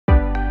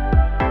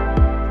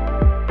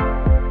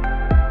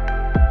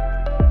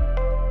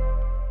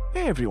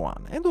Hey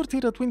everyone, Edward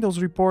here at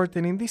Windows Report,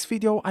 and in this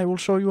video I will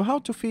show you how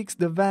to fix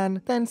the WAN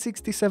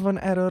 1067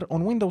 error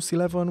on Windows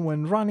 11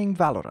 when running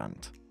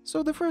Valorant.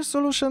 So the first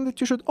solution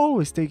that you should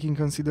always take in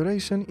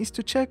consideration is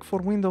to check for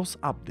Windows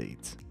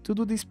updates. To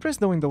do this, press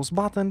the Windows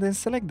button, then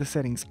select the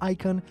settings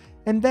icon,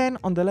 and then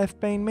on the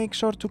left pane make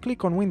sure to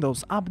click on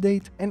Windows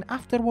Update, and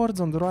afterwards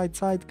on the right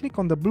side click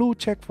on the blue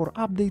Check for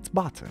Updates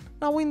button.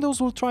 Now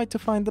Windows will try to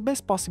find the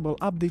best possible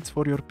updates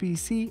for your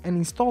PC and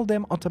install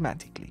them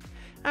automatically.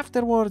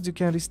 Afterwards, you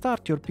can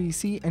restart your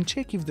PC and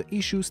check if the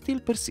issue still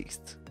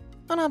persists.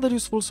 Another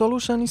useful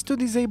solution is to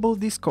disable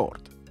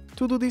Discord.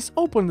 To do this,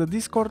 open the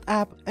Discord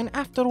app and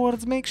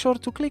afterwards make sure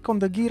to click on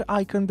the gear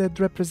icon that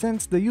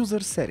represents the user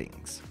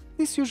settings.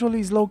 This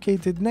usually is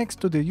located next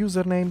to the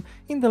username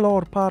in the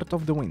lower part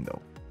of the window.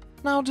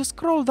 Now just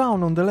scroll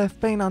down on the left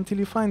pane until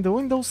you find the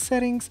Windows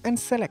settings and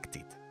select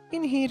it.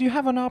 In here you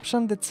have an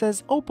option that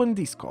says Open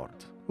Discord,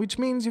 which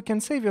means you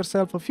can save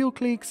yourself a few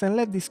clicks and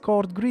let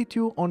Discord greet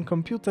you on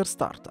computer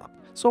startup.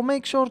 So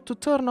make sure to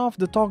turn off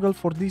the toggle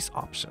for this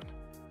option.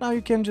 Now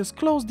you can just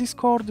close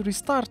Discord,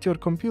 restart your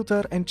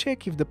computer and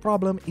check if the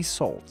problem is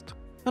solved.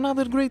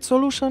 Another great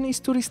solution is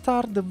to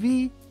restart the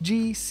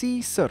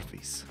VGC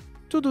Service.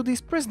 To do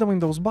this, press the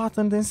Windows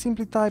button, then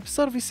simply type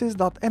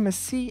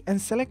services.msc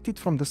and select it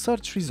from the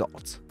search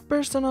results.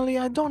 Personally,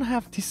 I don't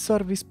have this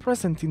service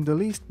present in the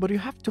list, but you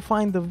have to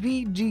find the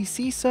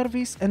VGC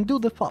service and do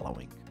the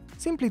following.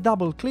 Simply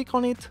double click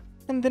on it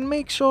and then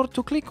make sure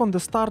to click on the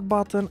Start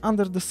button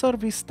under the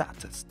service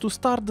status to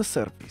start the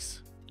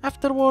service.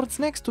 Afterwards,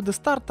 next to the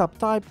startup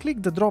type,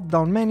 click the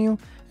drop-down menu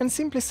and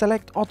simply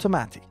select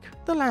Automatic.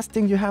 The last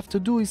thing you have to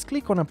do is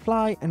click on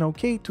Apply and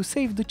OK to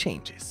save the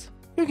changes.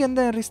 You can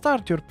then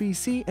restart your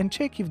PC and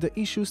check if the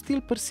issue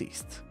still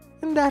persists.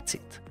 And that's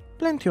it.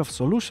 Plenty of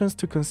solutions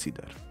to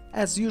consider.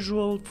 As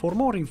usual, for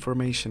more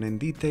information and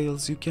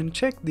details, you can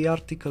check the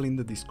article in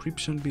the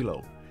description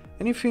below.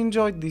 And if you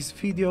enjoyed this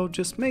video,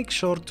 just make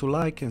sure to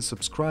like and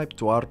subscribe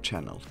to our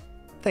channel.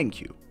 Thank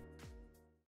you.